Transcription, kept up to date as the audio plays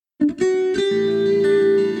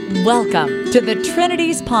Welcome to the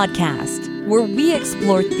Trinities Podcast, where we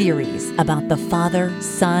explore theories about the Father,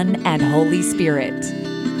 Son, and Holy Spirit.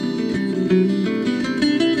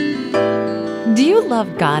 Do you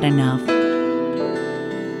love God enough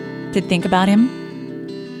to think about Him?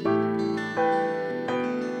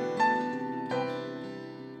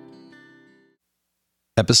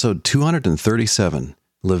 Episode 237,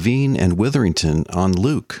 Levine and Witherington on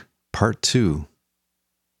Luke, Part 2.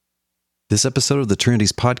 This episode of the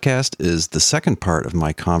Trinities Podcast is the second part of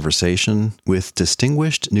my conversation with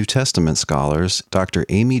distinguished New Testament scholars Dr.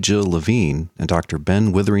 Amy Jill Levine and Dr.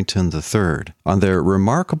 Ben Witherington III on their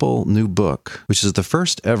remarkable new book, which is the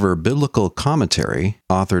first ever biblical commentary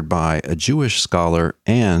authored by a Jewish scholar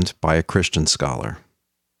and by a Christian scholar.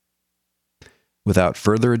 Without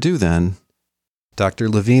further ado then, Dr.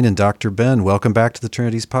 Levine and Dr. Ben, welcome back to the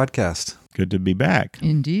Trinities Podcast. Good to be back.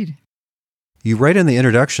 Indeed. You write in the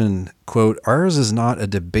introduction, quote, "Ours is not a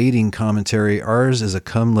debating commentary. Ours is a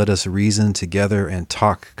come let us reason together and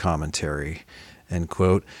talk commentary," end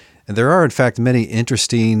quote. And there are, in fact, many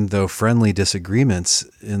interesting, though friendly, disagreements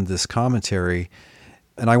in this commentary.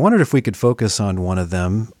 And I wondered if we could focus on one of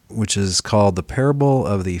them, which is called The Parable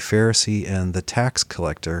of the Pharisee and the Tax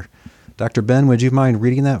Collector. Dr. Ben, would you mind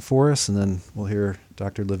reading that for us? And then we'll hear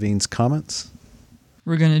Dr. Levine's comments.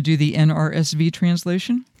 We're going to do the NRSV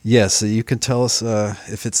translation? Yes, you can tell us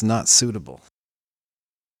if it's not suitable.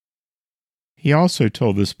 He also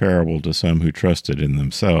told this parable to some who trusted in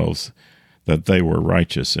themselves that they were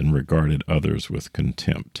righteous and regarded others with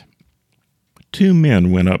contempt. 2 men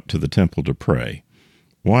went up to the temple to pray,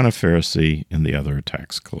 one a Pharisee and the other a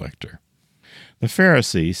tax collector. The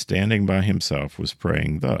Pharisee, standing by himself, was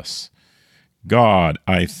praying thus, "God,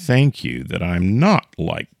 I thank you that I'm not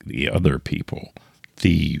like the other people,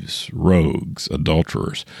 thieves, rogues,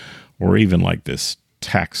 adulterers, or even like this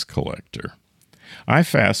tax collector. I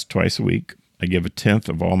fast twice a week. I give 1/10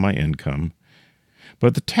 of all my income."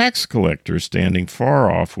 But the tax collector, standing far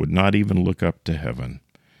off, would not even look up to heaven,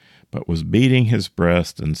 but was beating his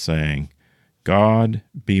breast and saying, "God,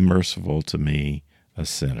 be merciful to me, a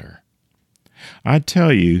sinner." I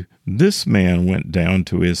tell you, this man went down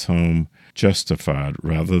to his home justified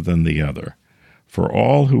rather than the other. For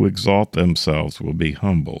all who exalt themselves will be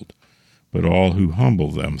humbled, but all who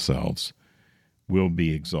humble themselves will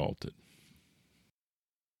be exalted.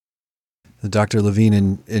 Dr.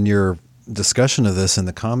 Levine, in your discussion of this in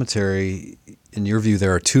the commentary, in your view,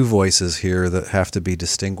 there are 2 voices here that have to be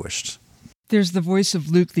distinguished. There's the voice of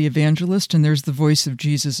Luke the evangelist, and there's the voice of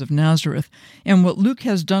Jesus of Nazareth. And what Luke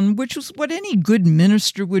has done, which was what any good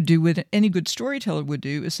minister would do, what any good storyteller would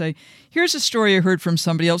do, is say, here's a story I heard from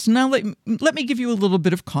somebody else. Now let me give you a little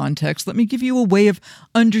bit of context. Let me give you a way of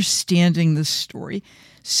understanding this story.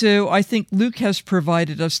 So I think Luke has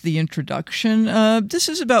provided us the introduction. This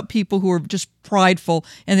is about people who are just prideful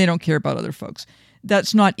and they don't care about other folks.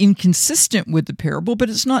 That's not inconsistent with the parable, but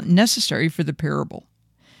it's not necessary for the parable.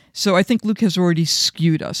 So I think Luke has already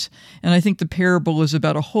skewed us, and I think the parable is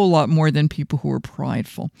about a whole lot more than people who are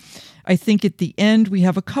prideful. I think at the end we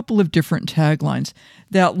have a couple of different taglines.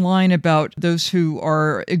 That line about those who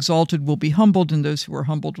are exalted will be humbled and those who are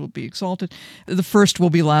humbled will be exalted. The first will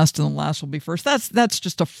be last and the last will be first. That's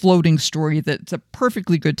just a floating story that's a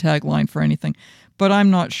perfectly good tagline for anything, but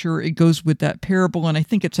I'm not sure it goes with that parable, and I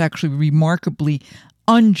think it's actually remarkably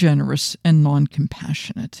ungenerous and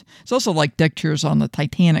non-compassionate. It's also like deck chairs on the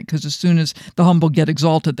Titanic, because as soon as the humble get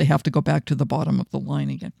exalted, they have to go back to the bottom of the line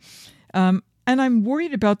again. And I'm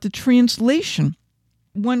worried about the translation.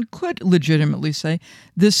 One could legitimately say,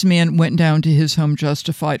 this man went down to his home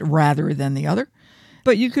justified rather than the other.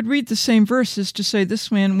 But you could read the same verses to say,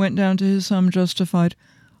 this man went down to his home justified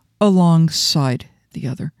alongside the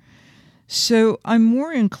other. So I'm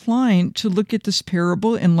more inclined to look at this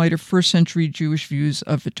parable in light of first century Jewish views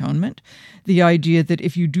of atonement. The idea that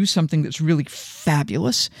if you do something that's really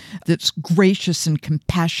fabulous, that's gracious and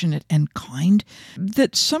compassionate and kind,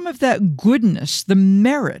 that some of that goodness, the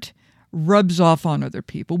merit, rubs off on other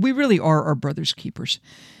people. We really are our brother's keepers.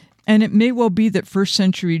 And it may well be that first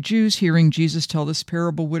century Jews hearing Jesus tell this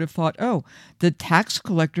parable would have thought, oh, the tax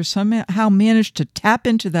collector somehow managed to tap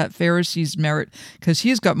into that Pharisee's merit because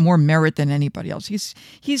he's got more merit than anybody else.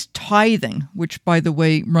 He's tithing, which, by the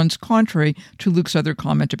way, runs contrary to Luke's other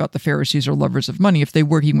comment about the Pharisees are lovers of money. If they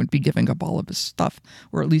were, he wouldn't be giving up all of his stuff,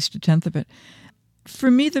 or at least 1/10 of it.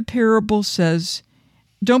 For me, the parable says,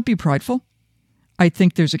 don't be prideful. I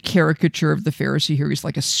think there's a caricature of the Pharisee here. He's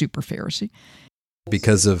like a super Pharisee.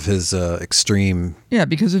 Because of his extreme... Yeah,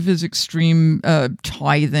 because of his extreme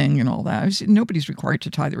tithing and all that. Nobody's required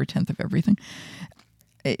to tithe or 1/10 of everything.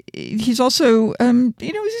 He's also,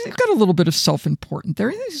 he's got a little bit of self-important there.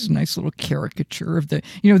 He's a nice little caricature of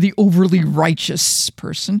the overly righteous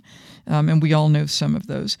person, and we all know some of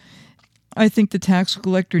those. I think the tax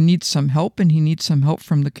collector needs some help, and he needs some help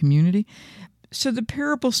from the community. So the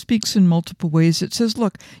parable speaks in multiple ways. It says,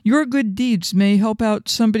 look, your good deeds may help out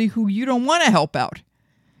somebody who you don't want to help out.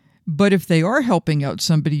 But if they are helping out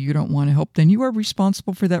somebody you don't want to help, then you are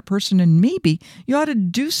responsible for that person, and maybe you ought to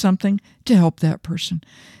do something to help that person.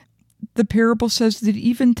 The parable says that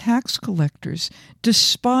even tax collectors,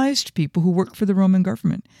 despised people who work for the Roman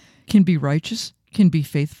government, can be righteous, can be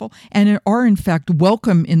faithful, and are in fact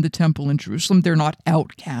welcome in the temple in Jerusalem. They're not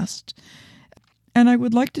outcast. And I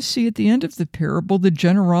would like to see at the end of the parable the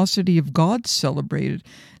generosity of God celebrated.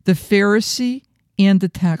 The Pharisee and the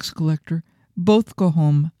tax collector both go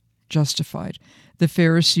home justified. The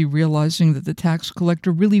Pharisee realizing that the tax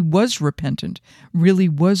collector really was repentant, really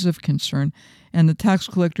was of concern, and the tax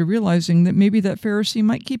collector realizing that maybe that Pharisee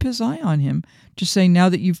might keep his eye on him to say, now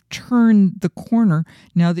that you've turned the corner,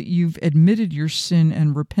 now that you've admitted your sin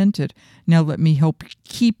and repented, now let me help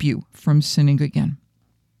keep you from sinning again.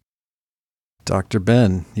 Dr.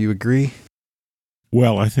 Ben, you agree?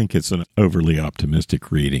 Well, I think it's an overly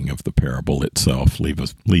optimistic reading of the parable itself,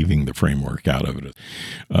 leaving the framework out of it.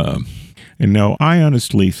 And no, I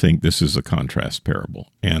honestly think this is a contrast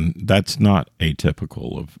parable, and that's not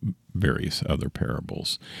atypical of various other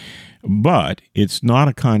parables. But it's not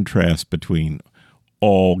a contrast between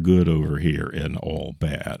all good over here and all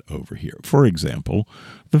bad over here. For example,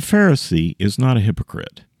 the Pharisee is not a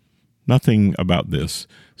hypocrite. Nothing about this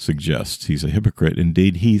suggests he's a hypocrite.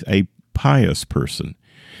 Indeed, he's a pious person.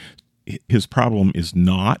 His problem is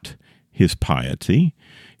not his piety.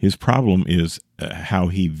 His problem is how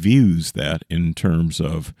he views that in terms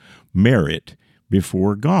of merit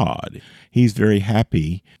before God. He's very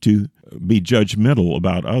happy to be judgmental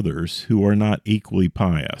about others who are not equally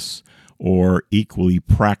pious or equally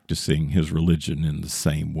practicing his religion in the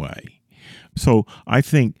same way. So I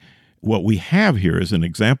think what we have here is an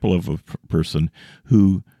example of a person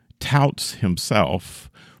who touts himself,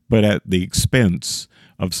 but at the expense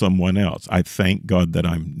of someone else. I thank God that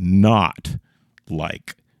I'm not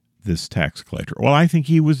like this tax collector. Well, I think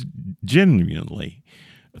he was genuinely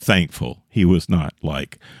thankful he was not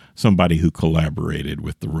like somebody who collaborated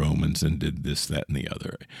with the Romans and did this, that, and the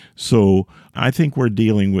other. So I think we're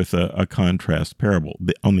dealing with a contrast parable.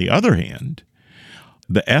 On the other hand,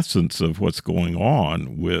 the essence of what's going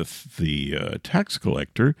on with the tax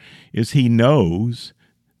collector is he knows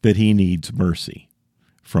that he needs mercy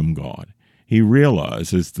from God. He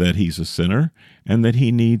realizes that he's a sinner and that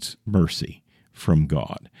he needs mercy from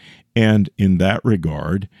God. And in that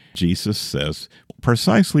regard, Jesus says,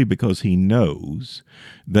 precisely because he knows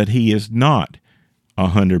that he is not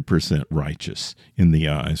 100% righteous in the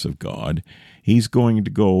eyes of God, he's going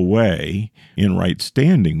to go away in right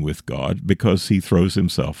standing with God because he throws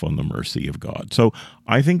himself on the mercy of God. So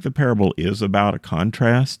I think the parable is about a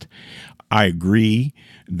contrast. I agree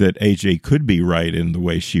that AJ could be right in the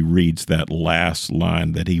way she reads that last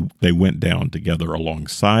line that they went down together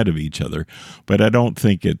alongside of each other, but I don't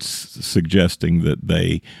think it's suggesting that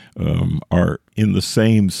they are in the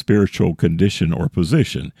same spiritual condition or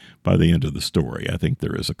position by the end of the story. I think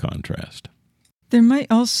there is a contrast. There might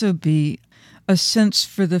also be a sense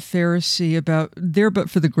for the Pharisee about, there but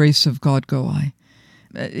for the grace of God go I.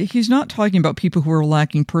 He's not talking about people who are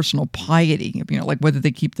lacking personal piety, like whether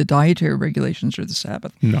they keep the dietary regulations or the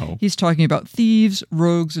Sabbath. No. He's talking about thieves,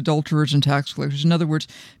 rogues, adulterers, and tax collectors. In other words,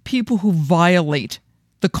 people who violate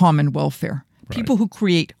the common welfare, people who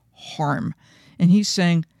create harm. And he's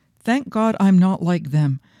saying, thank God I'm not like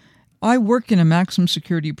them. I work in a maximum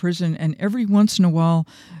security prison, and every once in a while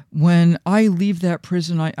when I leave that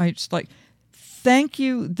prison, I just like, thank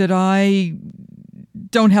you that I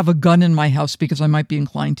don't have a gun in my house because I might be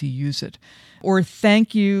inclined to use it. Or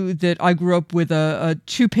thank you that I grew up with a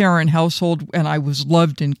two-parent household and I was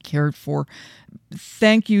loved and cared for.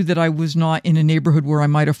 Thank you that I was not in a neighborhood where I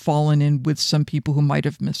might have fallen in with some people who might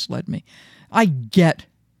have misled me. I get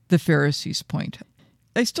the Pharisee's point.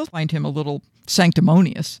 I still find him a little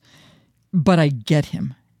sanctimonious, but I get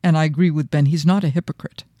him. And I agree with Ben. He's not a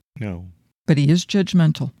hypocrite. No. But he is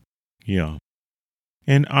judgmental. Yeah.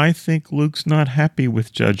 And I think Luke's not happy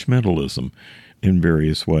with judgmentalism in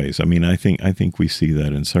various ways. I mean, I think we see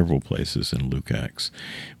that in several places in Luke Acts.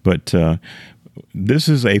 But this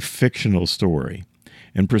is a fictional story.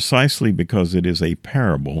 And precisely because it is a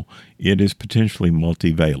parable, it is potentially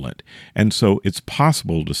multivalent. And so it's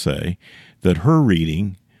possible to say that her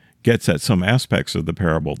reading gets at some aspects of the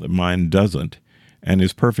parable that mine doesn't and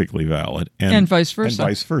is perfectly valid. And vice versa. And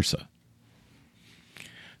vice versa.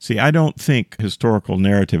 See, I don't think historical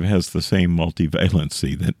narrative has the same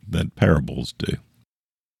multivalency that parables do.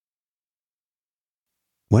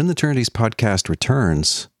 When the Trinities podcast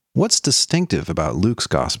returns, what's distinctive about Luke's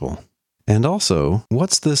gospel? And also,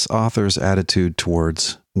 what's this author's attitude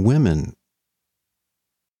towards women?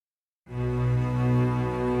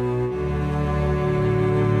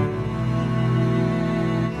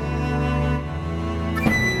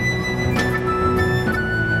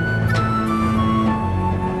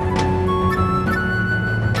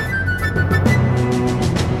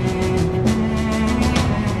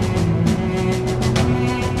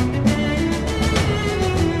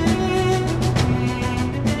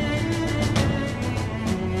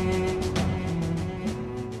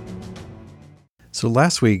 So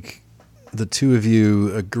last week, the two of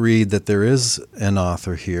you agreed that there is an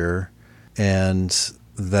author here and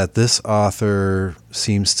that this author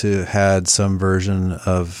seems to had some version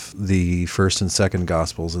of the first and second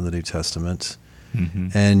Gospels in the New Testament,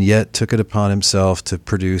 and yet took it upon himself to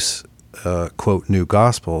produce a, quote, new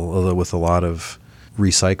gospel, although with a lot of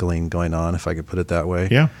recycling going on, if I could put it that way,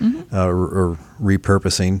 or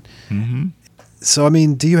repurposing. So, I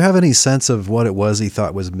mean, do you have any sense of what it was he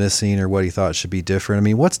thought was missing or what he thought should be different? I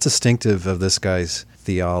mean, what's distinctive of this guy's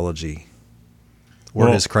theology or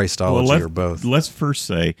his Christology or both? Let's first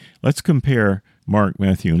say, let's compare Mark,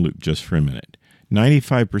 Matthew, and Luke just for a minute.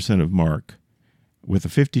 95% of Mark, with a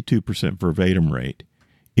 52% verbatim rate,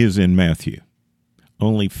 is in Matthew.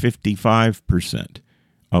 Only 55%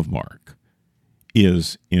 of Mark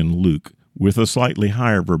is in Luke, with a slightly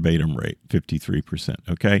higher verbatim rate, 53%,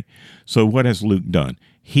 okay? So what has Luke done?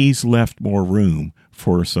 He's left more room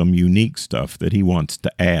for some unique stuff that he wants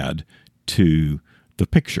to add to the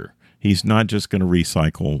picture. He's not just going to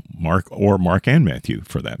recycle Mark and Matthew,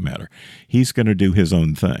 for that matter. He's going to do his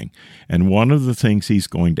own thing. And one of the things he's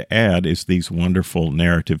going to add is these wonderful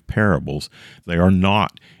narrative parables. They are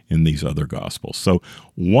not in these other Gospels. So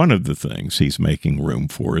one of the things he's making room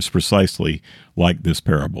for is precisely like this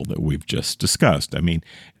parable that we've just discussed. I mean,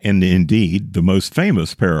 and indeed, the most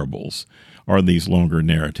famous parables are these longer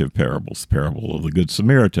narrative parables, the parable of the Good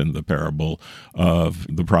Samaritan, the parable of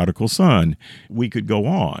the prodigal son. We could go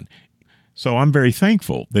on. So I'm very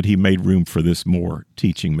thankful that he made room for this more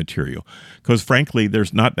teaching material, because frankly,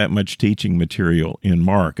 there's not that much teaching material in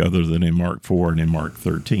Mark other than in Mark 4 and in Mark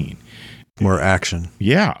 13. More action.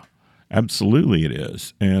 Yeah, absolutely it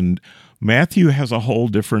is. And Matthew has a whole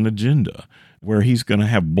different agenda where he's going to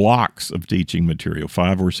have blocks of teaching material,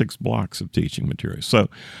 5 or 6 blocks of teaching material. So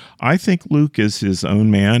I think Luke is his own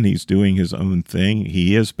man. He's doing his own thing.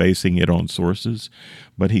 He is basing it on sources,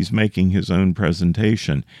 but he's making his own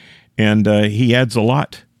presentation. And he adds a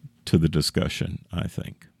lot to the discussion, I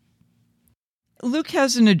think. Luke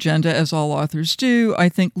has an agenda, as all authors do. I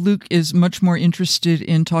think Luke is much more interested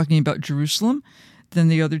in talking about Jerusalem than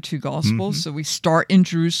the other two Gospels. So we start in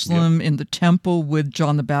Jerusalem in the temple with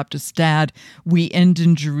John the Baptist's dad. We end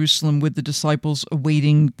in Jerusalem with the disciples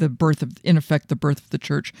awaiting the birth of, in effect, the birth of the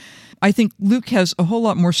church. I think Luke has a whole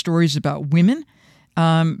lot more stories about women.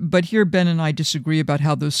 But here Ben and I disagree about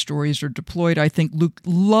how those stories are deployed. I think Luke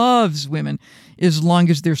loves women as long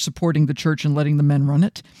as they're supporting the church and letting the men run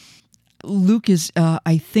it. Luke is,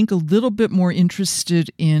 I think, a little bit more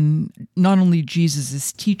interested in not only Jesus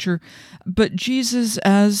as teacher, but Jesus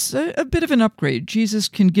as a bit of an upgrade. Jesus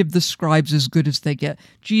can give the scribes as good as they get.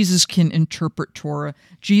 Jesus can interpret Torah.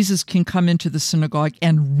 Jesus can come into the synagogue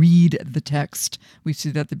and read the text. We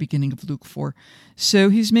see that at the beginning of Luke 4. So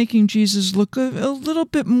he's making Jesus look a little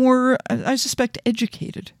bit more, I suspect,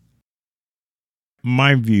 educated.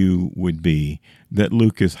 My view would be that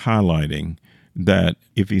Luke is highlighting that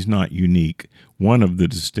if he's not unique, one of the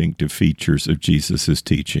distinctive features of Jesus'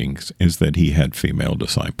 teachings is that he had female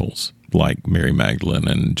disciples, like Mary Magdalene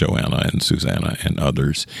and Joanna and Susanna and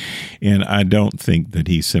others. And I don't think that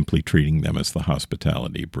he's simply treating them as the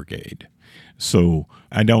hospitality brigade. So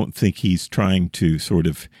I don't think he's trying to sort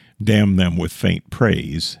of damn them with faint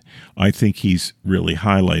praise. I think he's really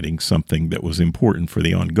highlighting something that was important for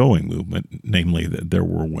the ongoing movement, namely that there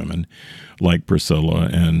were women like Priscilla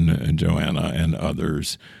and Joanna and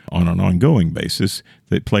others on an ongoing basis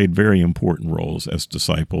that played very important roles as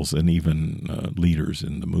disciples and even leaders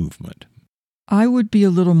in the movement. I would be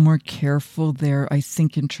a little more careful there, I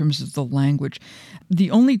think, in terms of the language.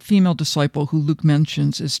 The only female disciple who Luke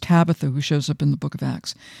mentions is Tabitha, who shows up in the book of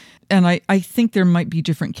Acts. And I think there might be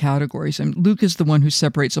different categories. I mean, Luke is the one who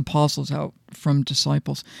separates apostles out from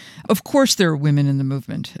disciples. Of course, there are women in the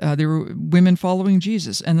movement. There were women following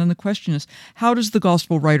Jesus. And then the question is, how does the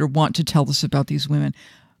gospel writer want to tell us about these women?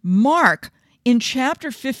 Mark in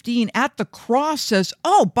chapter 15 at the cross says,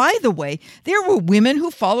 oh, by the way, there were women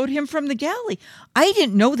who followed him from the Galilee. I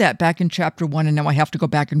didn't know that back in chapter 1, and now I have to go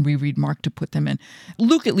back and reread Mark to put them in.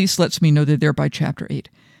 Luke at least lets me know they're there by chapter 8.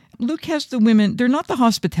 Luke has the women, they're not the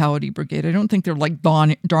hospitality brigade. I don't think they're like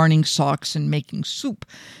darning socks and making soup.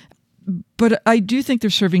 But I do think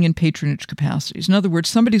they're serving in patronage capacities. In other words,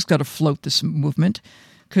 somebody's got to float this movement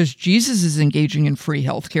because Jesus is engaging in free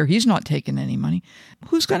healthcare. He's not taking any money.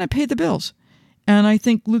 Who's going to pay the bills? And I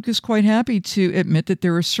think Luke is quite happy to admit that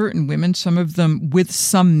there are certain women, some of them with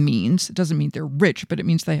some means. It doesn't mean they're rich, but it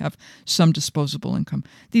means they have some disposable income.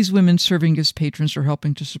 These women serving as patrons are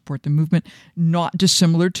helping to support the movement, not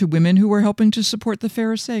dissimilar to women who are helping to support the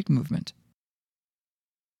Pharisaic movement.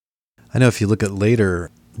 I know if you look at later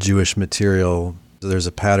Jewish material, there's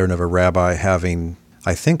a pattern of a rabbi having,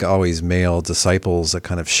 I think, always male disciples that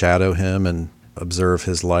kind of shadow him and observe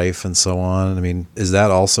his life and so on. I mean, is that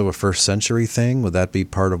also a first century thing? Would that be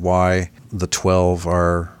part of why the 12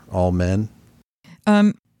 are all men?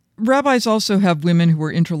 Rabbis also have women who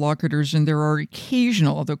are interlocutors, and there are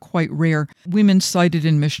occasional, although quite rare, women cited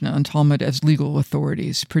in Mishnah and Talmud as legal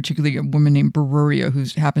authorities, particularly a woman named Beruria, who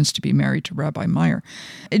happens to be married to Rabbi Meir.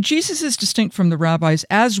 Jesus is distinct from the rabbis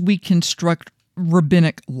as we construct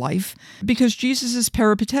rabbinic life because Jesus is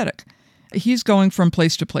peripatetic. He's going from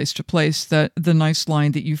place to place to place. That the nice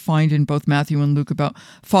line that you find in both Matthew and Luke about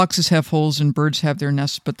foxes have holes and birds have their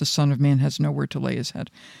nests, but the Son of Man has nowhere to lay his head.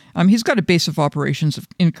 He's got a base of operations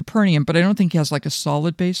in Capernaum, but I don't think he has like a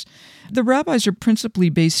solid base. The rabbis are principally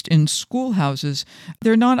based in schoolhouses.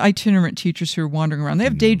 They're not itinerant teachers who are wandering around. They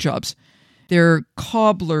have day jobs. They're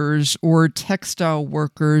cobblers or textile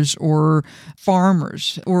workers or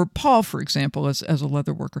farmers, or Paul, for example, as a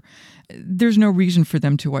leather worker. There's no reason for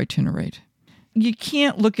them to itinerate. You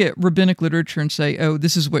can't look at rabbinic literature and say, oh,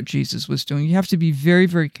 this is what Jesus was doing. You have to be very,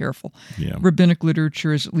 very careful. Yeah. Rabbinic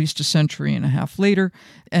literature is at least a century and a half later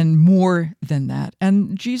and more than that.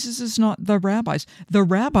 And Jesus is not the rabbis. The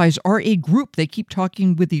rabbis are a group. They keep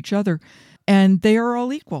talking with each other, and they are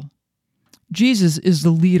all equal. Jesus is the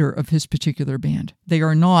leader of his particular band. They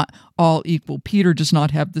are not all equal. Peter does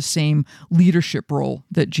not have the same leadership role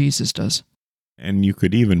that Jesus does. And you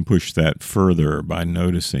could even push that further by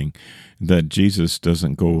noticing that Jesus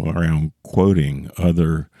doesn't go around quoting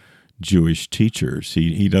other Jewish teachers.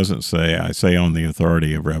 He doesn't say, I say on the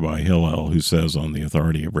authority of Rabbi Hillel, who says on the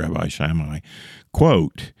authority of Rabbi Shammai,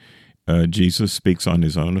 quote. Jesus speaks on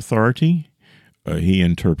his own authority. He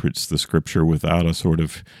interprets the scripture without a sort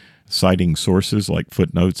of citing sources like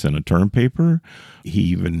footnotes in a term paper. He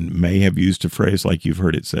even may have used a phrase like you've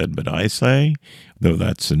heard it said, but I say, though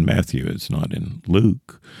that's in Matthew, it's not in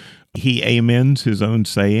Luke. He amens his own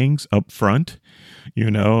sayings up front.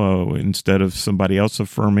 Instead of somebody else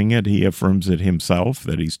affirming it, he affirms it himself,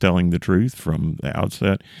 that he's telling the truth from the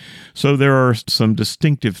outset. So there are some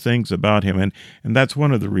distinctive things about him, and that's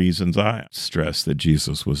one of the reasons I stress that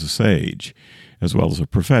Jesus was a sage. As well as a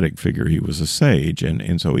prophetic figure, he was a sage,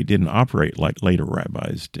 and so he didn't operate like later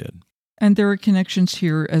rabbis did. And there are connections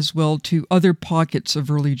here as well to other pockets of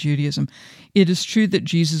early Judaism. It is true that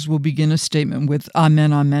Jesus will begin a statement with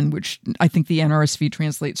Amen, Amen, which I think the NRSV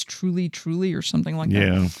translates truly, truly, or something like that.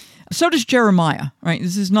 Yeah. So does Jeremiah, right?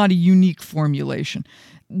 This is not a unique formulation.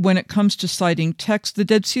 When it comes to citing text, the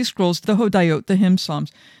Dead Sea Scrolls, the Hodayot, the hymn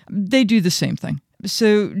psalms, they do the same thing.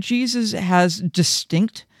 So Jesus has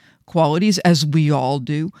distinct qualities, as we all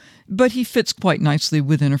do, but he fits quite nicely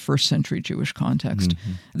within a first century Jewish context.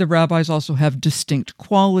 Mm-hmm. The rabbis also have distinct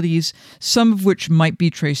qualities, some of which might be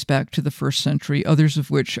traced back to the first century, others of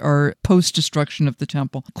which are post-destruction of the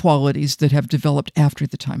temple qualities that have developed after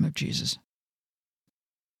the time of Jesus.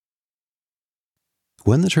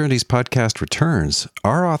 When the Trinities podcast returns,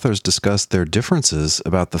 our authors discuss their differences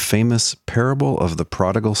about the famous parable of the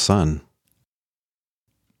prodigal son.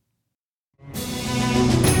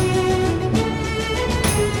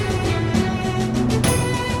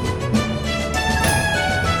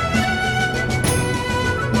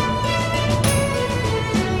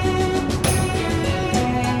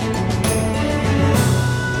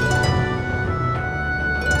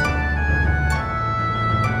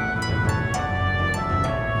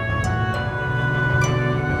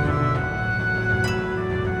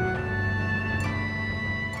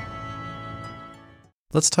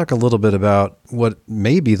 Let's talk a little bit about what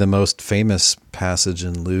may be the most famous passage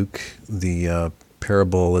in Luke, the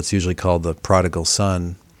parable that's usually called the prodigal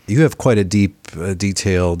son. You have quite a deep,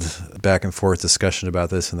 detailed back and forth discussion about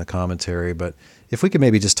this in the commentary, but if we could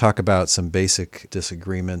maybe just talk about some basic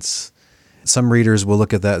disagreements. Some readers will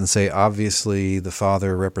look at that and say, obviously the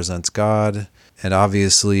father represents God, and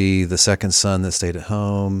obviously the second son that stayed at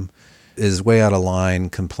home is way out of line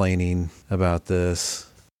complaining about this.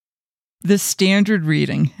 The standard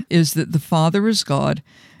reading is that the Father is God,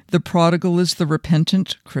 the prodigal is the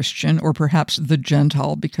repentant Christian, or perhaps the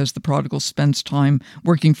Gentile, because the prodigal spends time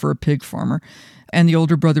working for a pig farmer, and the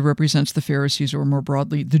older brother represents the Pharisees, or more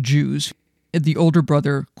broadly, the Jews. The older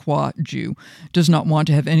brother, qua Jew, does not want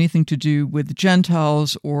to have anything to do with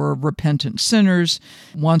Gentiles or repentant sinners,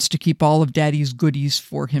 wants to keep all of Daddy's goodies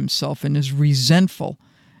for himself, and is resentful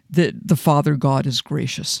that the Father God is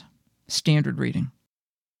gracious. Standard reading.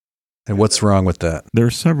 And what's wrong with that? There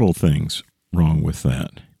are several things wrong with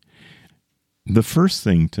that. The first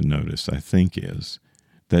thing to notice, I think, is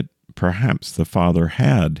that perhaps the father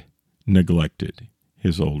had neglected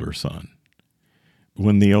his older son.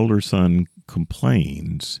 When the older son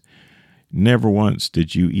complains, "Never once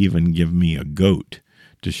did you even give me a goat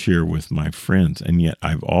to share with my friends, and yet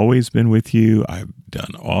I've always been with you. I've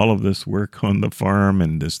done all of this work on the farm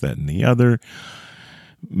and this, that, and the other."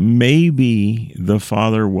 Maybe the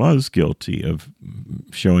father was guilty of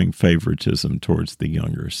showing favoritism towards the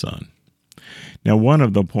younger son. Now, one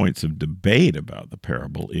of the points of debate about the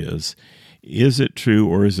parable is it true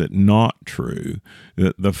or is it not true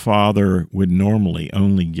that the father would normally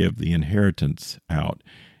only give the inheritance out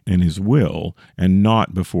in his will and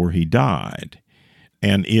not before he died?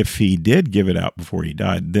 And if he did give it out before he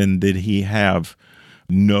died, then did he have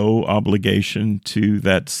no obligation to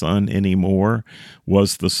that son anymore?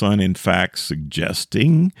 Was the son, in fact,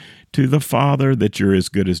 suggesting to the father that you're as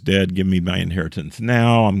good as dead, give me my inheritance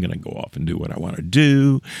now, I'm going to go off and do what I want to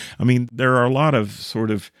do? I mean, there are a lot of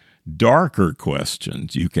sort of darker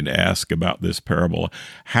questions you can ask about this parable.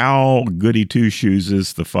 How goody two-shoes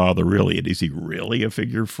is the father really? Is he really a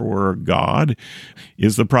figure for God?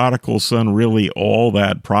 Is the prodigal son really all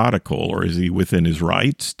that prodigal, or is he within his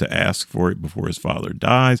rights to ask for it before his father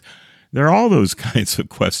dies? There are all those kinds of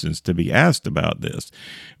questions to be asked about this.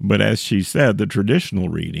 But as she said, the traditional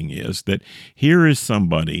reading is that here is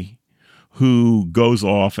somebody who goes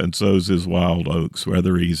off and sows his wild oats,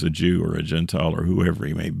 whether he's a Jew or a Gentile or whoever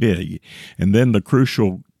he may be. And then the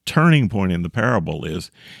crucial turning point in the parable is,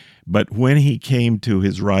 but when he came to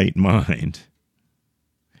his right mind,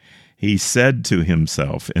 he said to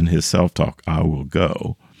himself in his self-talk, "I will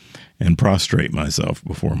go and prostrate myself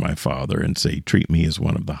before my father and say, treat me as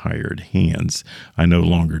one of the hired hands. I no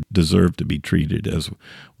longer deserve to be treated as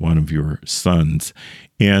one of your sons."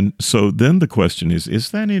 And so then the question is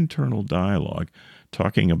that internal dialogue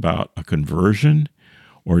talking about a conversion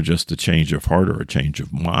or just a change of heart or a change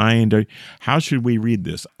of mind? How should we read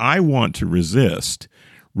this? I want to resist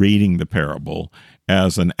reading the parable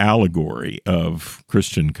as an allegory of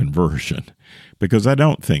Christian conversion, because I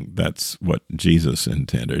don't think that's what Jesus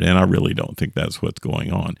intended, and I really don't think that's what's going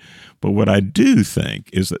on. But what I do think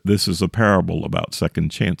is that this is a parable about second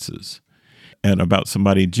chances and about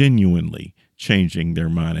somebody genuinely changing their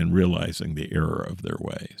mind and realizing the error of their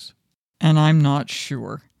ways. And I'm not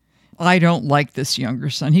sure. I don't like this younger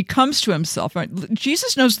son. He comes to himself.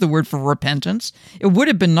 Jesus knows the word for repentance. It would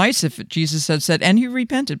have been nice if Jesus had said, and he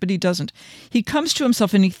repented, but he doesn't. He comes to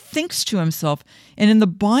himself and he thinks to himself. And in the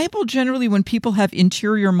Bible, generally, when people have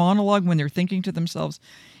interior monologue, when they're thinking to themselves,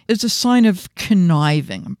 it's a sign of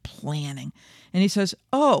conniving and planning. And he says,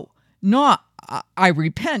 "Oh, no, I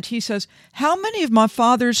repent." He says, "How many of my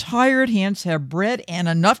father's hired hands have bread and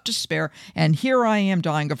enough to spare, and here I am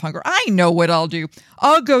dying of hunger? I know what I'll do.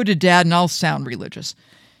 I'll go to Dad and I'll sound religious."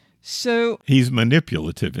 So he's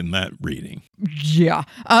manipulative in that reading. Yeah.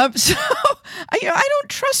 So I don't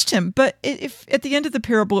trust him. But if at the end of the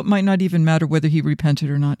parable, it might not even matter whether he repented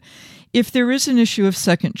or not. If there is an issue of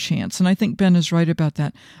second chance, and I think Ben is right about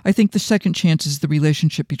that, I think the second chance is the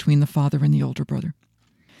relationship between the father and the older brother.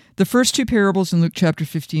 The first two parables in Luke chapter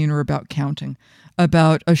 15 are about counting,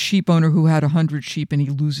 about a sheep owner who had 100 sheep and he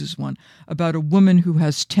loses one, about a woman who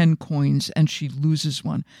has 10 coins and she loses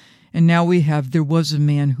one. And now we have, there was a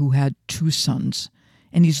man who had 2 sons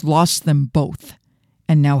and he's lost them both.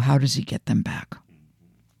 And now how does he get them back?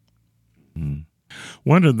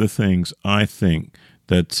 One of the things I think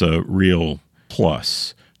that's a real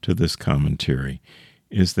plus to this commentary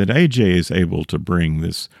is that AJ is able to bring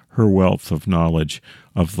her wealth of knowledge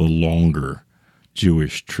of the longer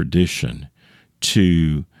Jewish tradition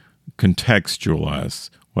to contextualize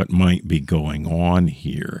what might be going on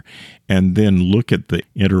here, and then look at the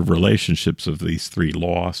interrelationships of these 3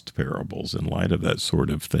 lost parables in light of that sort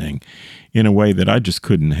of thing in a way that I just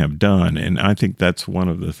couldn't have done. And I think that's one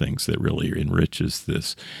of the things that really enriches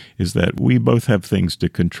this, is that we both have things to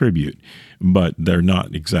contribute, but they're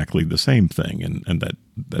not exactly the same thing, and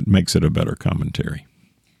that makes it a better commentary.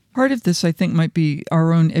 Part of this, I think, might be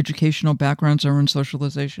our own educational backgrounds, our own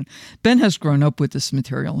socialization. Ben has grown up with this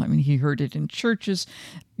material. I mean, he heard it in churches.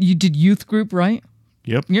 You did youth group, right?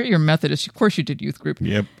 Yep. You're Methodist. Of course you did youth group.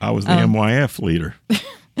 Yep. I was the MYF leader.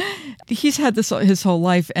 He's had this his whole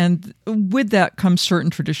life, and with that comes certain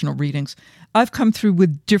traditional readings. I've come through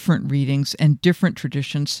with different readings and different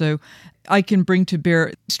traditions, so I can bring to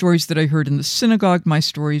bear stories that I heard in the synagogue, my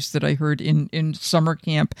stories that I heard in summer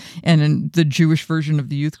camp and in the Jewish version of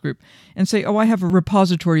the youth group, and say, I have a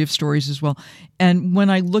repository of stories as well. And when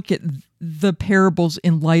I look at the parables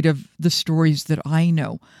in light of the stories that I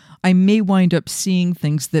know, I may wind up seeing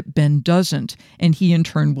things that Ben doesn't, and he in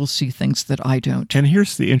turn will see things that I don't. And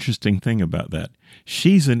here's the interesting thing about that.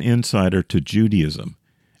 She's an insider to Judaism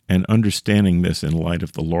and understanding this in light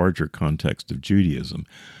of the larger context of Judaism.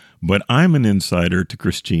 But I'm an insider to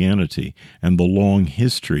Christianity and the long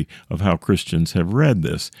history of how Christians have read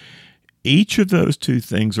this. Each of those two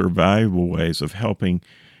things are valuable ways of helping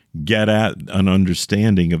get at an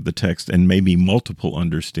understanding of the text, and maybe multiple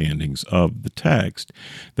understandings of the text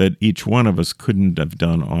that each one of us couldn't have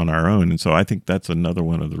done on our own. And so I think that's another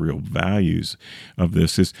one of the real values of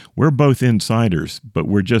this is we're both insiders, but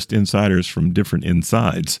we're just insiders from different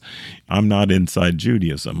insides. I'm not inside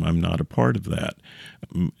Judaism. I'm not a part of that.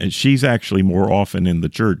 She's actually more often in the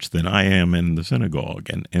church than I am in the synagogue.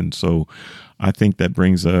 And so I think that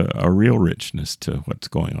brings a real richness to what's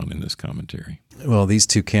going on in this commentary. Well, these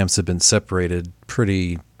two camps have been separated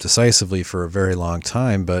pretty decisively for a very long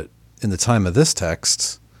time, but in the time of this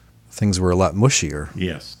text, things were a lot mushier.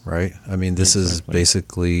 Yes. Right? I mean, this is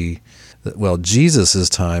basically, Jesus'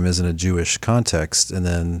 time is in a Jewish context, and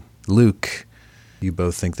then Luke, you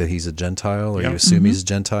both think that he's a Gentile, or you assume he's a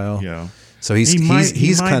Gentile? Yeah. So he's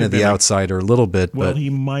kind of the outsider a little bit. Well, but he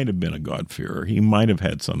might have been a God-fearer. He might have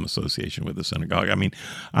had some association with the synagogue. I mean,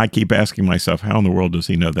 I keep asking myself, how in the world does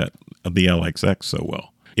he know that the LXX so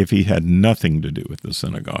well if he had nothing to do with the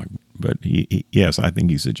synagogue? But yes, I think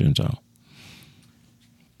he's a Gentile.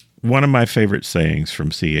 One of my favorite sayings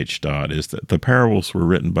from C.H. Dodd is that the parables were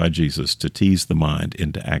written by Jesus to tease the mind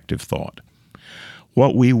into active thought.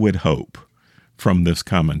 What we would hope from this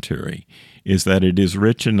commentary is that it is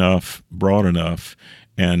rich enough, broad enough,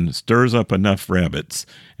 and stirs up enough rabbits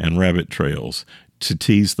and rabbit trails to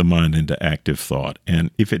tease the mind into active thought. And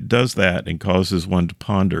if it does that and causes one to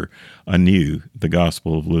ponder anew the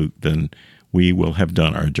Gospel of Luke, then we will have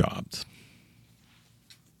done our jobs.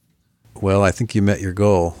 Well, I think you met your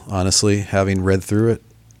goal, honestly, having read through it.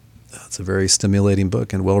 It's a very stimulating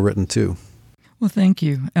book and well written, too. Well, thank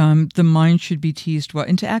you. The mind should be teased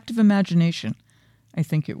into active imagination, I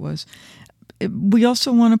think it was. We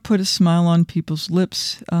also want to put a smile on people's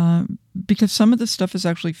lips because some of this stuff is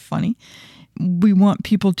actually funny. We want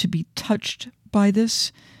people to be touched by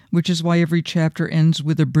this, which is why every chapter ends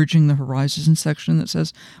with a Bridging the Horizons section that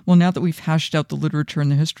says, well, now that we've hashed out the literature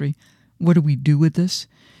and the history, what do we do with this?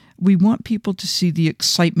 We want people to see the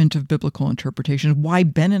excitement of biblical interpretation, why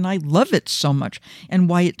Ben and I love it so much, and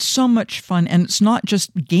why it's so much fun. And it's not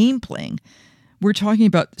just game playing. We're talking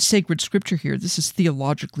about sacred scripture here. This is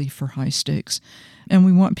theologically for high stakes. And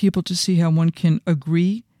we want people to see how one can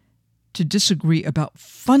agree to disagree about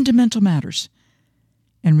fundamental matters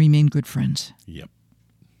and remain good friends. Yep.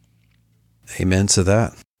 Amen to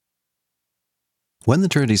that. When the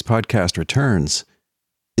Trinities podcast returns,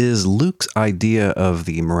 is Luke's idea of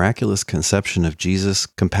the miraculous conception of Jesus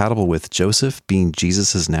compatible with Joseph being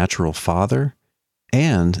Jesus' natural father?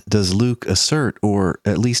 And does Luke assert, or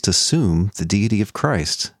at least assume, the deity of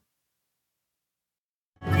Christ?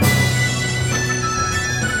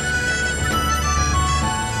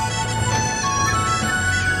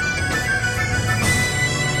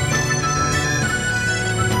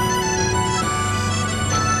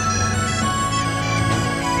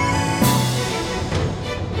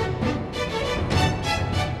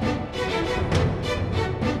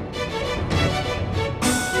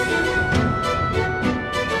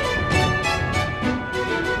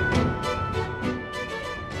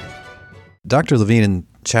 Dr. Levine, in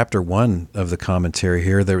chapter 1 of the commentary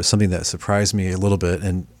here, there was something that surprised me a little bit,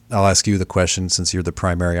 and I'll ask you the question since you're the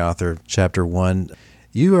primary author of chapter 1.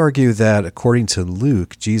 You argue that, according to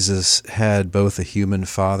Luke, Jesus had both a human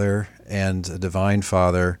father and a divine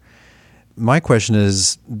father. My question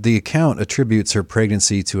is, the account attributes her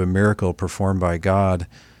pregnancy to a miracle performed by God,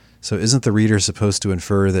 so isn't the reader supposed to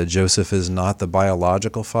infer that Joseph is not the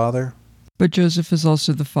biological father? But Joseph is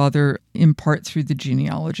also the father in part through the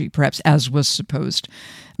genealogy, perhaps as was supposed.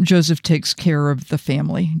 Joseph takes care of the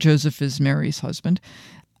family. Joseph is Mary's husband.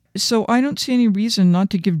 So I don't see any reason not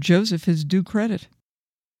to give Joseph his due credit.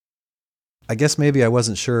 I guess maybe I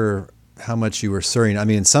wasn't sure how much you were certain. I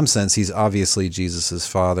mean, in some sense, he's obviously Jesus's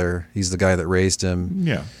father. He's the guy that raised him.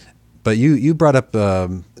 Yeah. But you brought up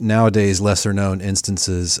nowadays lesser-known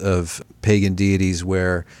instances of pagan deities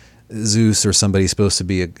where Zeus or somebody's supposed to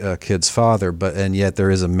be a kid's father, and yet there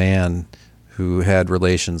is a man who had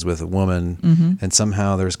relations with a woman, and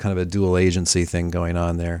somehow there's kind of a dual agency thing going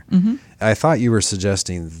on there. I thought you were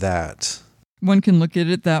suggesting that. One can look at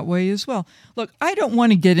it that way as well. Look, I don't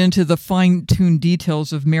want to get into the fine-tuned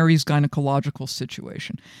details of Mary's gynecological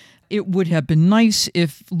situation. It would have been nice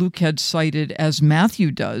if Luke had cited, as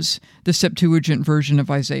Matthew does, the Septuagint version of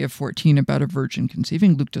Isaiah 14 about a virgin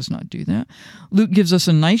conceiving. Luke does not do that. Luke gives us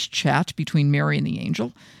a nice chat between Mary and the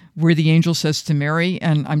angel, where the angel says to Mary,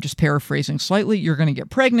 and I'm just paraphrasing slightly, "You're going to get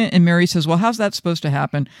pregnant." And Mary says, "Well, how's that supposed to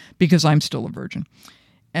happen? Because I'm still a virgin."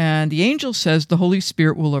 And the angel says, "The Holy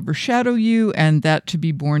Spirit will overshadow you, and that to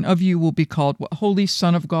be born of you will be called Holy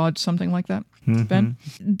Son of God," something like that. Ben?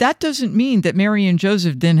 That doesn't mean that Mary and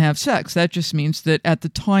Joseph didn't have sex. That just means that at the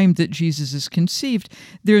time that Jesus is conceived,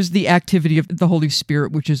 there's the activity of the Holy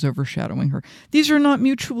Spirit which is overshadowing her. These are not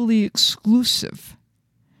mutually exclusive.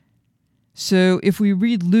 So if we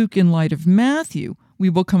read Luke in light of Matthew, we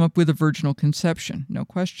will come up with a virginal conception, no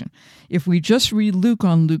question. If we just read Luke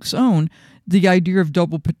on Luke's own, the idea of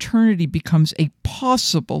double paternity becomes a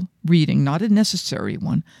possible reading, not a necessary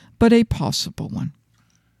one, but a possible one.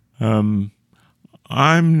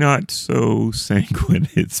 I'm not so sanguine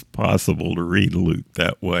it's possible to read Luke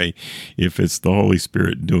that way if it's the Holy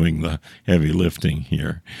Spirit doing the heavy lifting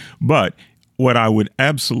here. But what I would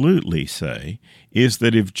absolutely say is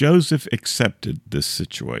that if Joseph accepted this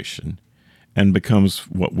situation and becomes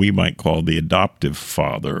what we might call the adoptive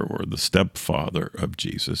father or the stepfather of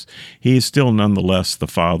Jesus, he is still nonetheless the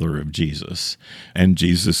father of Jesus, and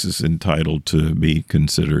Jesus is entitled to be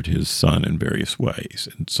considered his son in various ways.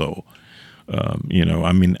 And so,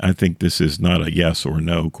 I think this is not a yes or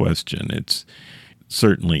no question. It's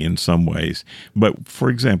certainly in some ways. But, for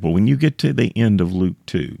example, when you get to the end of Luke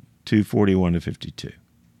 2:41 to 52,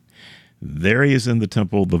 there he is in the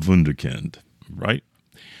temple, the Wunderkind, right?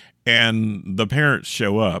 And the parents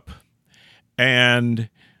show up, and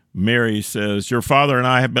Mary says, "Your father and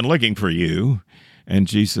I have been looking for you." And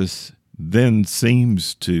Jesus then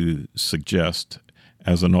seems to suggest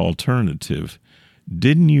as an alternative,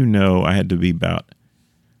 "Didn't you know I had to be about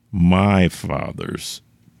my father's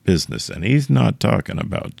business?" And he's not talking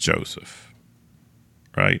about Joseph,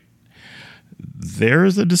 right?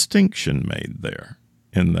 There's a distinction made there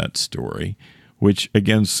in that story, which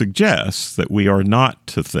again suggests that we are not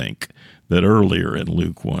to think that earlier in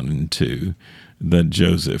Luke 1 and 2 that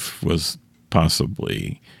Joseph was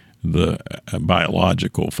possibly the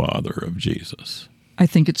biological father of Jesus. I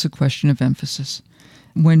think it's a question of emphasis.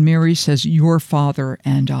 When Mary says, "your father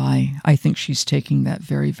and I think she's taking that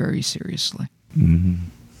very, very seriously.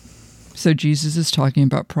 So Jesus is talking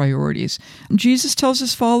about priorities. Jesus tells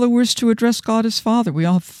his followers to address God as Father. We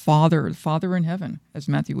all have Father in heaven, as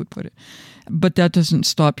Matthew would put it. But that doesn't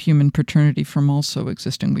stop human paternity from also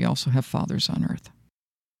existing. We also have fathers on earth.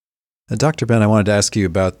 Dr. Ben, I wanted to ask you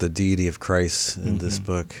about the deity of Christ in this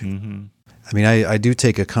book. I mean, I do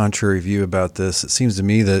take a contrary view about this. It seems to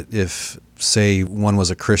me that if, say, one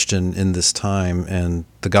was a Christian in this time and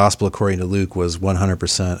the gospel according to Luke was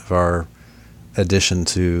 100% of our addition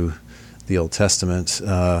to the Old Testament,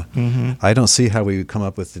 I don't see how we would come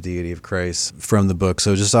up with the deity of Christ from the book.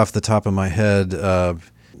 So just off the top of my head,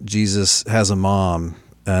 Jesus has a mom,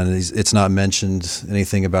 and it's not mentioned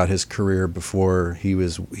anything about his career before he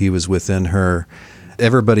was within her.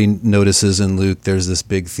 Everybody notices in Luke there's this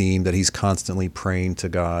big theme that he's constantly praying to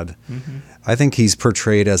God. I think he's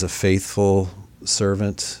portrayed as a faithful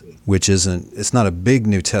servant, which it's not a big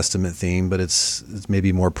New Testament theme, but it's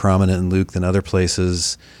maybe more prominent in Luke than other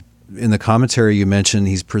places. In the commentary you mentioned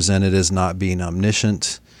he's presented as not being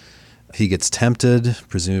omniscient. He gets tempted.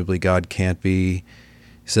 Presumably God can't be.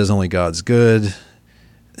 He says only God's good.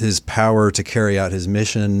 His power to carry out his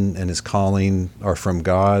mission and his calling are from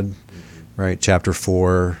God, right? Chapter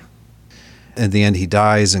 4. In the end, he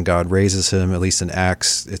dies and God raises him. At least in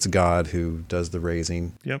Acts, it's God who does the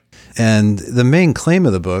raising. Yep. And the main claim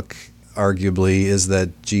of the book, arguably, is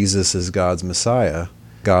that Jesus is God's Messiah,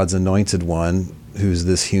 God's anointed one, who's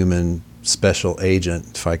this human special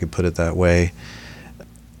agent, if I could put it that way.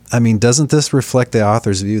 I mean, doesn't this reflect the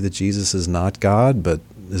author's view that Jesus is not God, but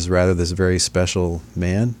is rather this very special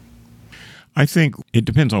man? I think it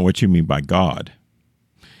depends on what you mean by God.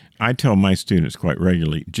 I tell my students quite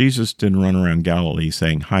regularly, Jesus didn't run around Galilee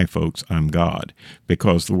saying, "Hi, folks, I'm God,"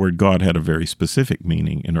 because the word God had a very specific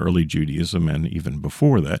meaning in early Judaism, and even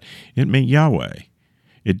before that, it meant Yahweh.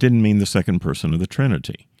 It didn't mean the second person of the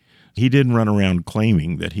Trinity. He didn't run around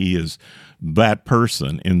claiming that he is that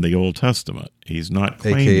person in the Old Testament. He's not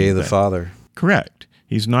claiming AKA the that. Father. Correct.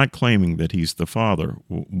 He's not claiming that he's the Father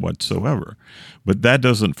whatsoever. But that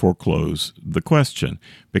doesn't foreclose the question,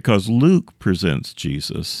 because Luke presents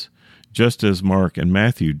Jesus, just as Mark and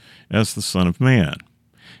Matthew, as the Son of Man.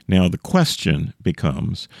 Now, the question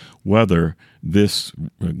becomes whether this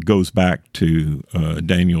goes back to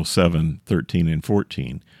Daniel 7:13 and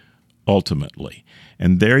 14, ultimately.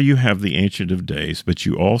 And there you have the Ancient of Days, but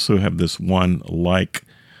you also have this one like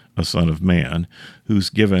a Son of Man who's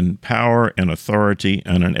given power and authority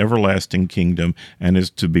and an everlasting kingdom and is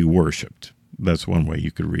to be worshipped. That's one way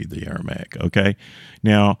you could read the Aramaic, okay?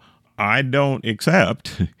 Now, I don't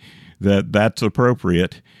accept that that's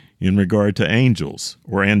appropriate in regard to angels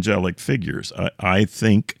or angelic figures. I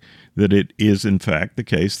think that it is, in fact, the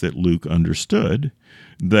case that Luke understood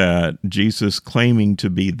that Jesus claiming to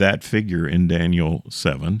be that figure in Daniel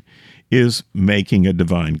 7 is making a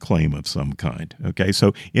divine claim of some kind. Okay,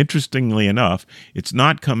 so interestingly enough, it's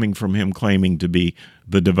not coming from him claiming to be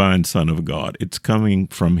the divine Son of God. It's coming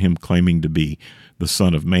from him claiming to be the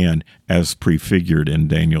Son of Man as prefigured in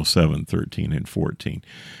Daniel 7:13 and 14.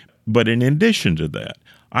 But in addition to that,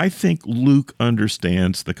 I think Luke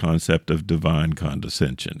understands the concept of divine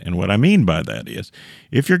condescension. And what I mean by that is,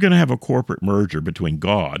 if you're going to have a corporate merger between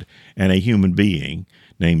God and a human being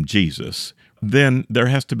named Jesus, then there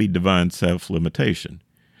has to be divine self-limitation.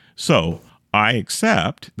 So I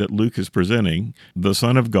accept that Luke is presenting the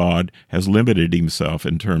Son of God has limited himself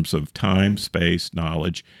in terms of time, space,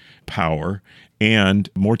 knowledge, power, and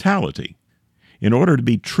mortality. In order to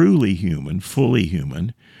be truly human, fully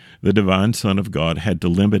human, the divine Son of God had to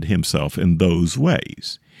limit himself in those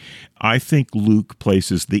ways. I think Luke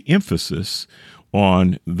places the emphasis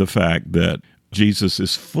on the fact that Jesus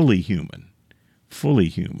is fully human,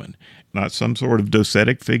 not some sort of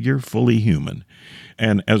docetic figure, fully human.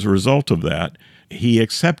 And as a result of that, he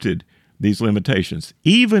accepted these limitations.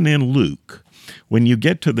 Even in Luke, when you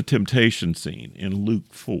get to the temptation scene in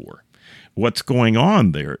Luke 4, what's going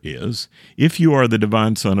on there is, if you are the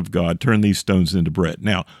divine Son of God, turn these stones into bread.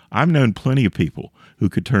 Now, I've known plenty of people who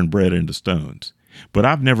could turn bread into stones, but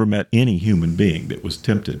I've never met any human being that was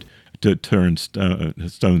tempted to turn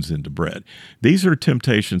stones into bread. These are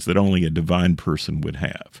temptations that only a divine person would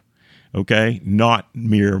have, okay? Not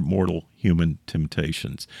mere mortal human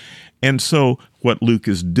temptations. And so what Luke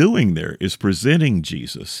is doing there is presenting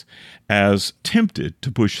Jesus as tempted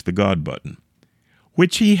to push the God button,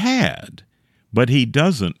 which he had, but he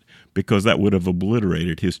doesn't, because that would have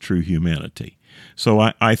obliterated his true humanity. So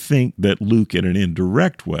I think that Luke, in an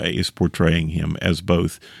indirect way, is portraying him as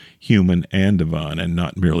both human and divine, and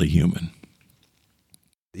not merely human.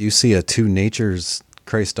 You see a two natures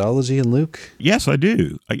Christology in Luke? Yes, I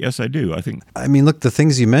do. I mean, look, the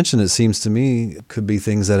things you mentioned, it seems to me, could be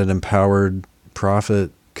things that an empowered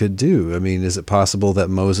prophet could do. I mean, is it possible that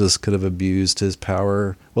Moses could have abused his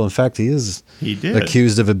power? Well, in fact, he did.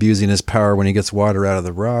 Accused of abusing his power when he gets water out of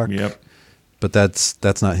the rock. Yep. But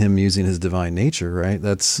that's not him using his divine nature, right?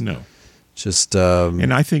 That's no. Just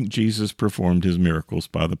and I think Jesus performed his miracles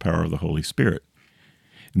by the power of the Holy Spirit.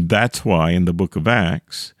 That's why in the book of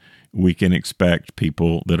Acts, we can expect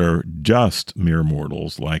people that are just mere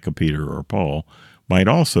mortals, like a Peter or Paul, might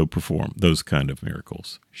also perform those kind of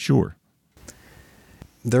miracles. Sure.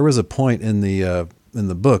 There was a point in the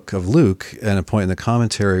book of Luke and a point in the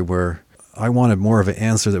commentary where I wanted more of an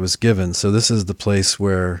answer that was given. So this is the place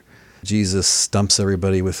where Jesus stumps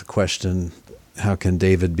everybody with the question, how can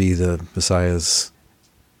David be the Messiah's?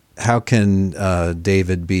 How can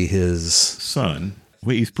David be his son?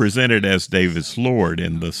 He's presented as David's Lord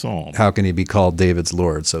in the Psalm. How can he be called David's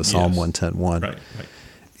Lord? So Psalm Yes. 110:1. Right.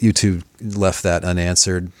 You two left that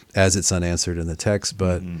unanswered, as it's unanswered in the text.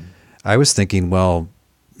 But I was thinking, well,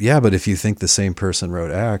 yeah, but if you think the same person wrote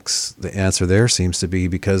Acts, the answer there seems to be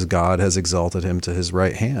because God has exalted him to his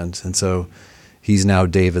right hand. And so he's now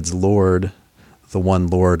David's Lord, the one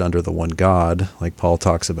Lord under the one God, like Paul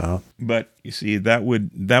talks about. But you see, that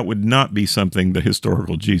would not be something the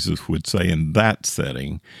historical Jesus would say in that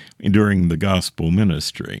setting during the gospel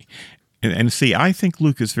ministry. And see, I think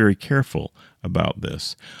Luke is very careful about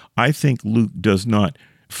this. I think Luke does not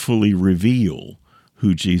fully reveal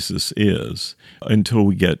who Jesus is until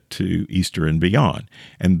we get to Easter and beyond.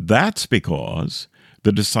 And that's because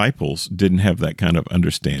the disciples didn't have that kind of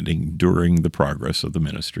understanding during the progress of the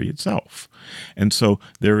ministry itself. And so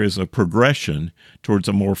there is a progression towards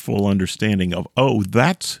a more full understanding of, oh,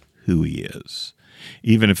 that's who he is.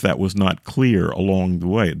 Even if that was not clear along the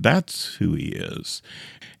way, that's who he is.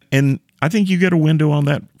 And I think you get a window on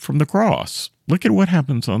that from the cross. Look at what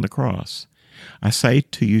happens on the cross. I say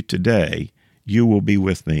to you today, you will be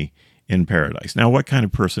with me in paradise. Now, what kind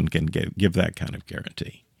of person can give that kind of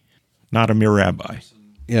guarantee? Not a mere rabbi.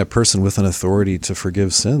 Yeah, a person with an authority to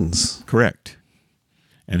forgive sins. Correct.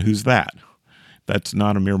 And who's that? That's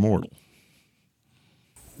not a mere mortal.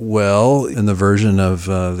 Well, in the version of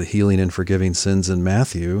the healing and forgiving sins in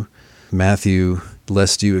Matthew,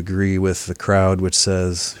 lest you agree with the crowd which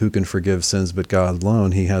says, who can forgive sins but God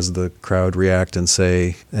alone? He has the crowd react and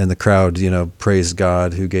say, and the crowd, praised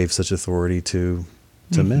God who gave such authority to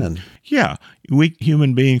men. Yeah, we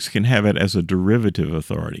human beings can have it as a derivative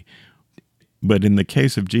authority. But in the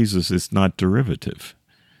case of Jesus, it's not derivative.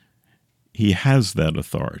 He has that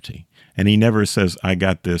authority. And he never says, I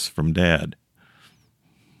got this from Dad.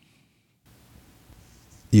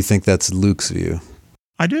 You think that's Luke's view?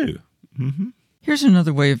 I do. Mm-hmm. Here's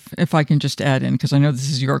another way, if I can just add in, because I know this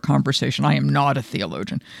is your conversation. I am not a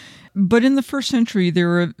theologian. But in the first century,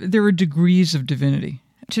 there are degrees of divinity.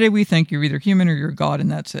 Today we think you're either human or you're God, and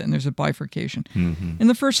that's it, and there's a bifurcation. Mm-hmm. In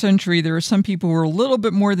the first century, there are some people who are a little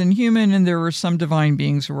bit more than human, and there are some divine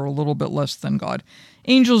beings who are a little bit less than God.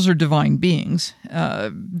 Angels are divine beings.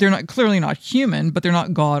 They're clearly not human, but they're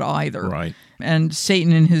not God either. Right. And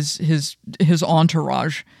Satan and his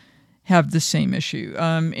entourage have the same issue.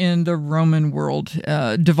 In the Roman world,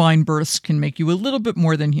 divine births can make you a little bit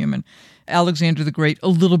more than human. Alexander the Great, a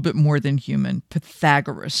little bit more than human.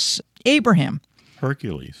 Pythagoras, Abraham.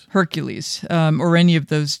 Hercules, or any of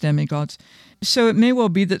those demigods. So it may well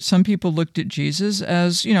be that some people looked at Jesus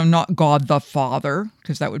as, not God the Father,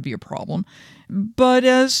 because that would be a problem, but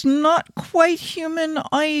as not quite human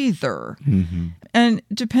either. Mm-hmm. And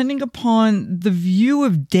depending upon the view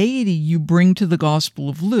of deity you bring to the Gospel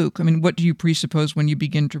of Luke, what do you presuppose when you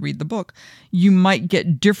begin to read the book? You might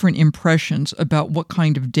get different impressions about what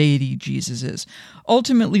kind of deity Jesus is.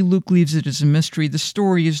 Ultimately, Luke leaves it as a mystery. The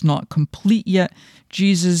story is not complete yet.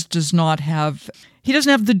 Jesus doesn't have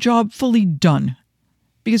the job fully done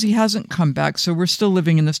because he hasn't come back, so we're still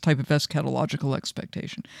living in this type of eschatological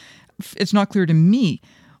expectation. It's not clear to me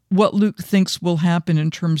what Luke thinks will happen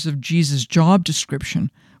in terms of Jesus' job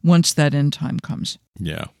description once that end time comes.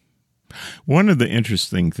 Yeah. One of the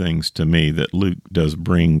interesting things to me that Luke does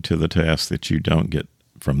bring to the task that you don't get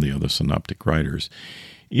from the other synoptic writers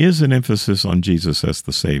is an emphasis on Jesus as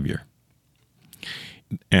the Savior.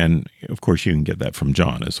 And, of course, you can get that from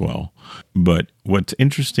John as well. But what's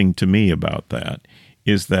interesting to me about that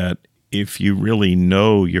is that if you really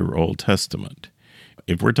know your Old Testament,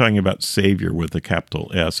 if we're talking about Savior with a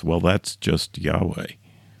capital S, well, that's just Yahweh.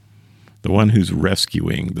 The one who's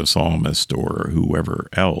rescuing the psalmist or whoever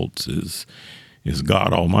else is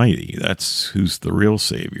God Almighty. That's who's the real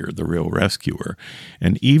Savior, the real rescuer.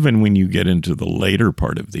 And even when you get into the later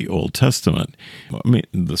part of the Old Testament,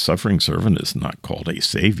 the suffering servant is not called a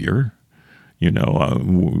Savior,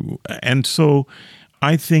 and so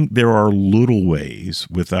I think there are little ways,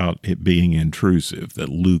 without it being intrusive, that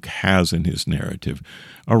Luke has in his narrative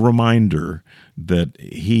a reminder that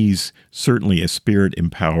he's certainly a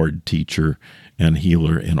spirit-empowered teacher and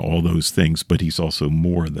healer and all those things, but he's also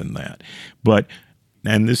more than that. But,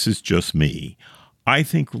 and this is just me, I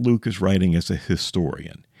think Luke is writing as a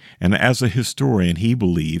historian. And as a historian, he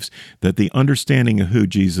believes that the understanding of who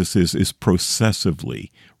Jesus is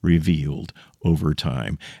processively revealed over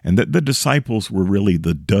time, and that the disciples were really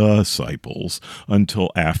the disciples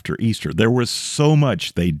until after Easter. There was so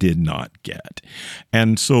much they did not get.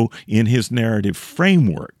 And so in his narrative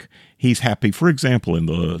framework, he's happy, for example, in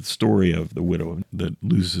the story of the widow that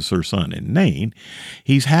loses her son in Nain,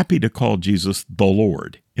 he's happy to call Jesus the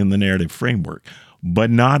Lord in the narrative framework,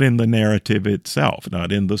 but not in the narrative itself,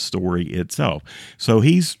 not in the story itself. So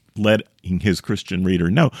he's letting his Christian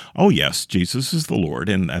reader know, oh yes, Jesus is the Lord,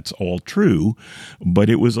 and that's all true, but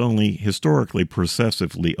it was only historically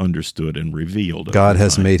processively understood and revealed. God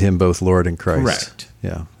has made him both Lord and Christ. Correct.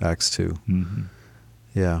 Yeah, Acts 2. Mm-hmm.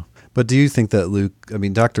 Yeah. But do you think that Luke,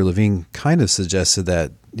 Dr. Levine kind of suggested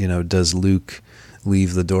that, does Luke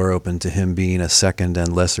leave the door open to him being a second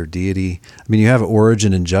and lesser deity? You have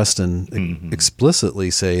Origen and Justin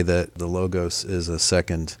explicitly say that the Logos is a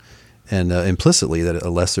second, and implicitly that a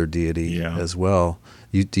lesser deity as well.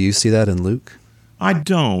 Do you see that in Luke? I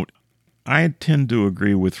don't. I tend to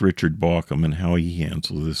agree with Richard Bauckham and how he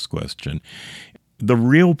handles this question. The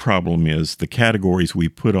real problem is the categories we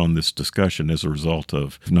put on this discussion as a result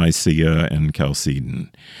of Nicaea and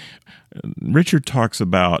Chalcedon. Richard talks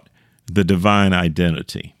about the divine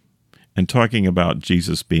identity and talking about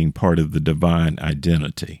Jesus being part of the divine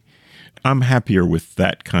identity. I'm happier with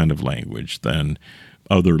that kind of language than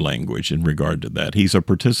other language in regard to that. He's a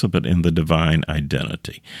participant in the divine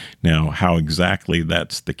identity. Now, how exactly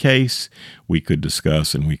that's the case, we could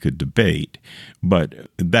discuss and we could debate, but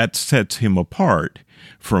that sets him apart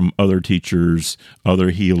from other teachers, other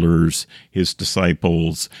healers, his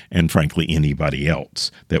disciples, and frankly, anybody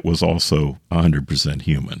else that was also 100%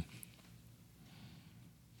 human.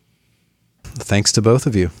 Thanks to both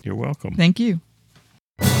of you. You're welcome. Thank you.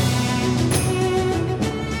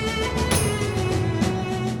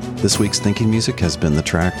 This week's Thinking Music has been the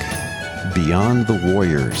track Beyond the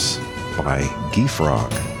Warriors by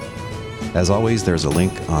Geefrog. As always, there's a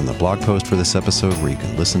link on the blog post for this episode where you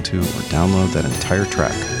can listen to or download that entire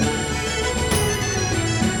track.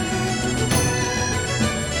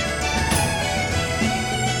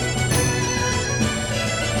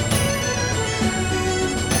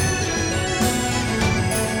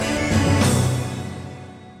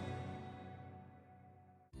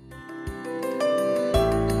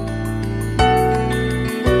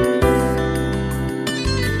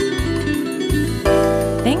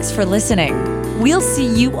 Thanks for listening. We'll see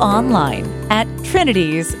you online at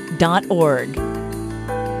trinities.org.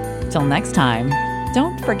 Till next time,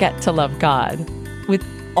 don't forget to love God with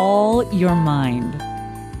all your mind.